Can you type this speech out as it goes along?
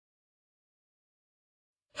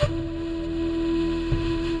Alright,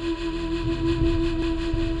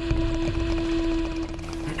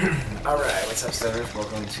 what's up, stoners?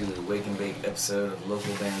 Welcome to the Wake and Bake episode of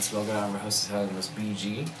Local Band Smokeout. I'm your host, Helen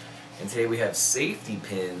BG, and today we have safety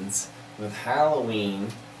pins with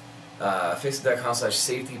Halloween.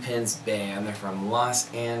 Facebook.com/safetypinsband. They're from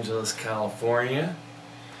Los Angeles, California.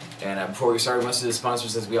 And before we start, we must do the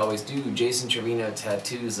sponsors as we always do. Jason Trevino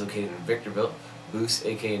Tattoos, located in Victorville. Boost,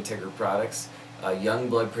 aka Integra Products.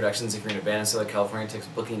 Youngblood Productions, if you're in a band in Southern California, text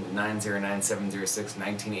booking to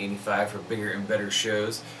 909-706-1985 for bigger and better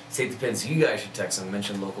shows. Safety Pins, you guys should text them.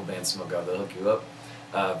 Mention Local Band Smokeout, they'll hook you up.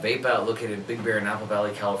 Vape Out, located in Big Bear in Apple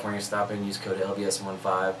Valley, California. Stop in, use code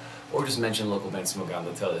LBS15, or just mention Local Band Smokeout,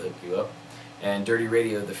 they'll tell you to hook you up. And Dirty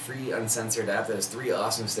Radio, the free uncensored app that has 3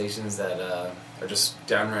 awesome stations that are just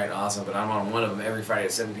downright awesome. But I'm on one of them every Friday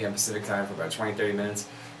at 7 p.m. Pacific time for about 20-30 minutes.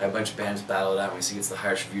 I have a bunch of bands battle it out, and we see it's the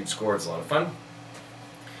highest reviewed score. It's a lot of fun.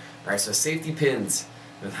 Alright, so Safety Pins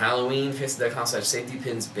with Halloween,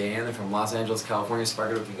 Facebook.com/safetypinsband. They're from Los Angeles, California.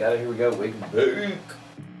 Spark it up if you got it. Here we go. Wake and bake.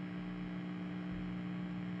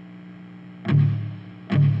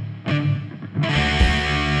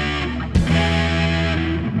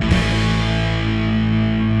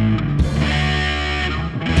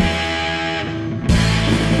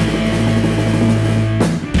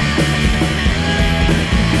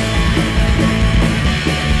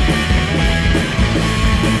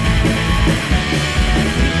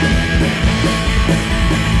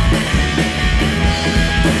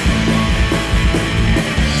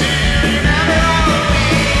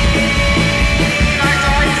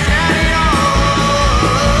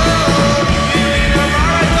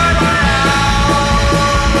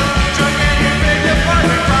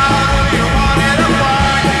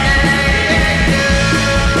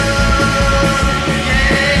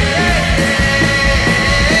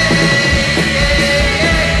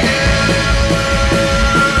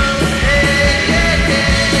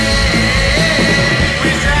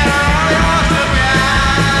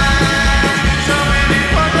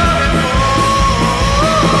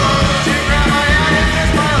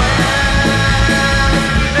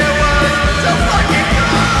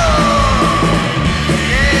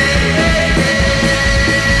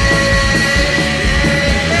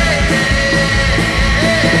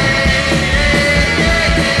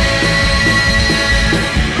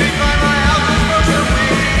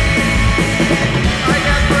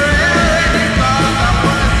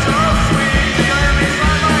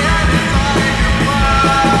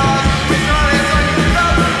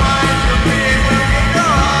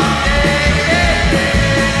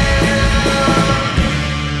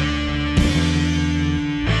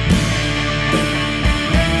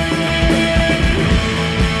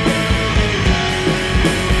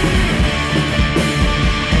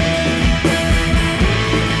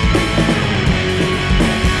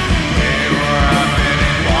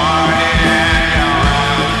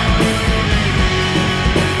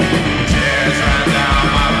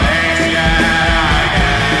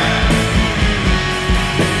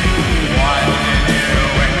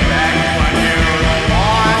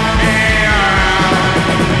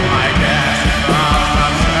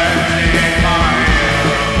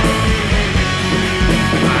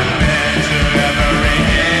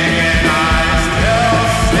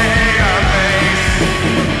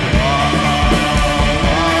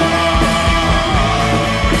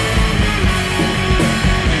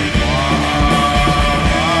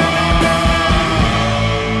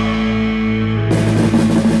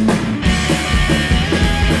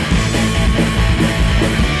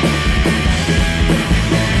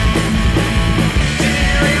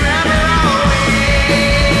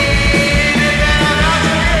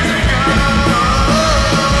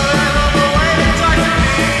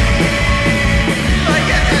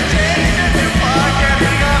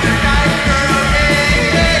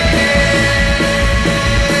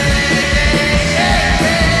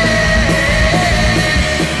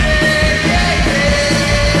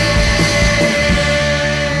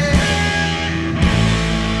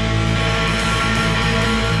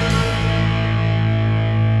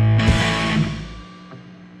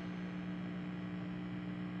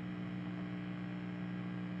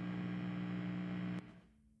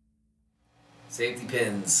 Safety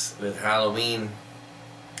Pins with Halloween.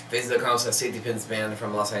 Facebook.com/safetypinsband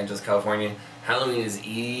from Los Angeles, California. Halloween is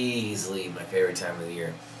easily my favorite time of the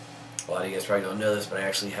year. A lot of you guys probably don't know this, but I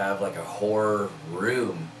actually have like a horror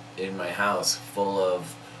room in my house full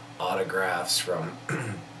of autographs from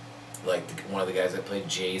like one of the guys that played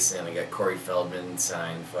Jason. I got Corey Feldman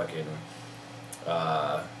signed fucking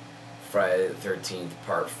Friday the 13th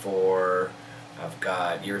Part 4. I've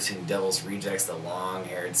got, you ever seen Devil's Rejects, the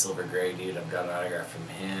long-haired silver gray dude? I've got an autograph from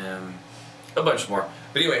him. A bunch more.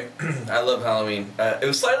 But anyway, I love Halloween. It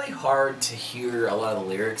was slightly hard to hear a lot of the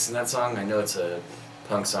lyrics in that song. I know it's a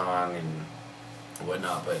punk song and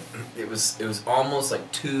whatnot, but it was almost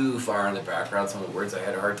like too far in the background, some of the words. I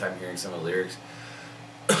had a hard time hearing some of the lyrics.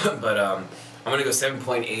 But I'm going to go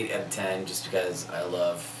 7.8 out of 10 just because I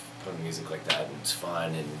love punk music like that, and it's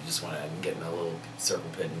fun, and you just want to get in a little circle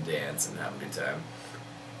pit and dance and have a good time.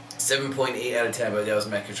 7.8 out of 10, but that was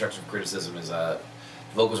my constructive criticism, is the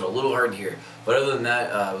vocals are a little hard to hear. But other than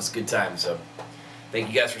that, it was a good time, so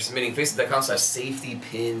thank you guys for submitting.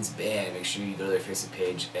 Facebook.com/safetypinsband. Make sure you go to their Facebook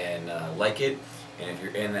page and like it. And if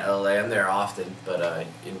you're in LA, I'm there often, but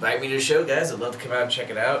invite me to the show, guys. I'd love to come out and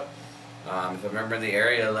check it out. If I remember in the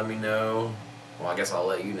area, let me know. Well, I guess I'll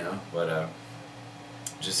let you know, but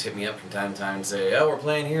just hit me up from time to time and say, oh, we're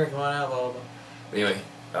playing here, come on out, blah, blah, blah. But anyway,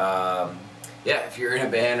 yeah, if you're in a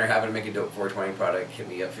band or having to make a dope 420 product, hit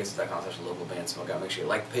me up, facebook.com/localbandsmokeout. Make sure you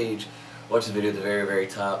like the page, watch the video at the very, very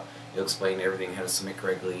top. It'll explain everything, how to submit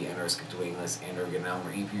correctly, and or skip the waiting list, and or get an album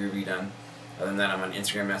or EP review done. Other than that, I'm on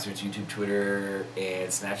Instagram, Masters, YouTube, Twitter, and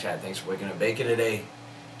Snapchat. Thanks for waking up bacon today.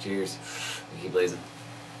 Cheers. Keep blazing.